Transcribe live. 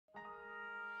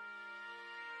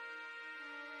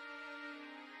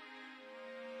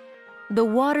The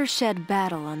watershed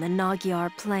battle on the Magyar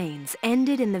Plains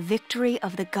ended in the victory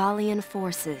of the Gallian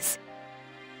forces.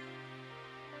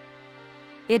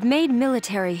 It made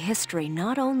military history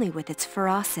not only with its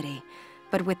ferocity,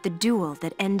 but with the duel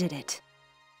that ended it.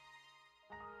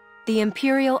 The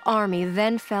Imperial army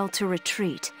then fell to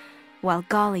retreat, while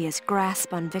Gallia's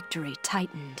grasp on victory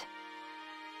tightened.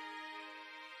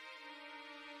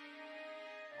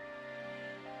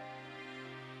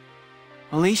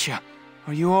 Alicia,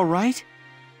 are you all right?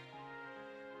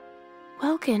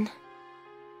 Welkin.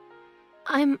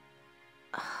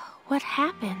 What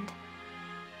happened?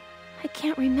 I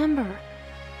can't remember.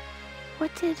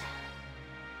 What did...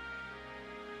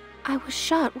 I was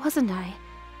shot, wasn't I?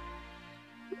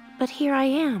 But here I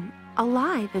am,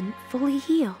 alive and fully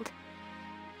healed.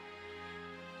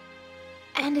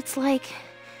 And it's like...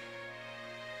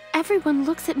 everyone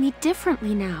looks at me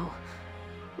differently now.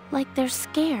 Like they're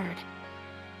scared.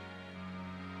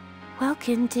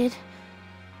 Welkin,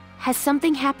 has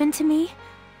something happened to me?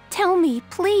 Tell me,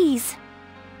 please!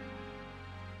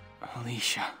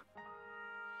 Alicia...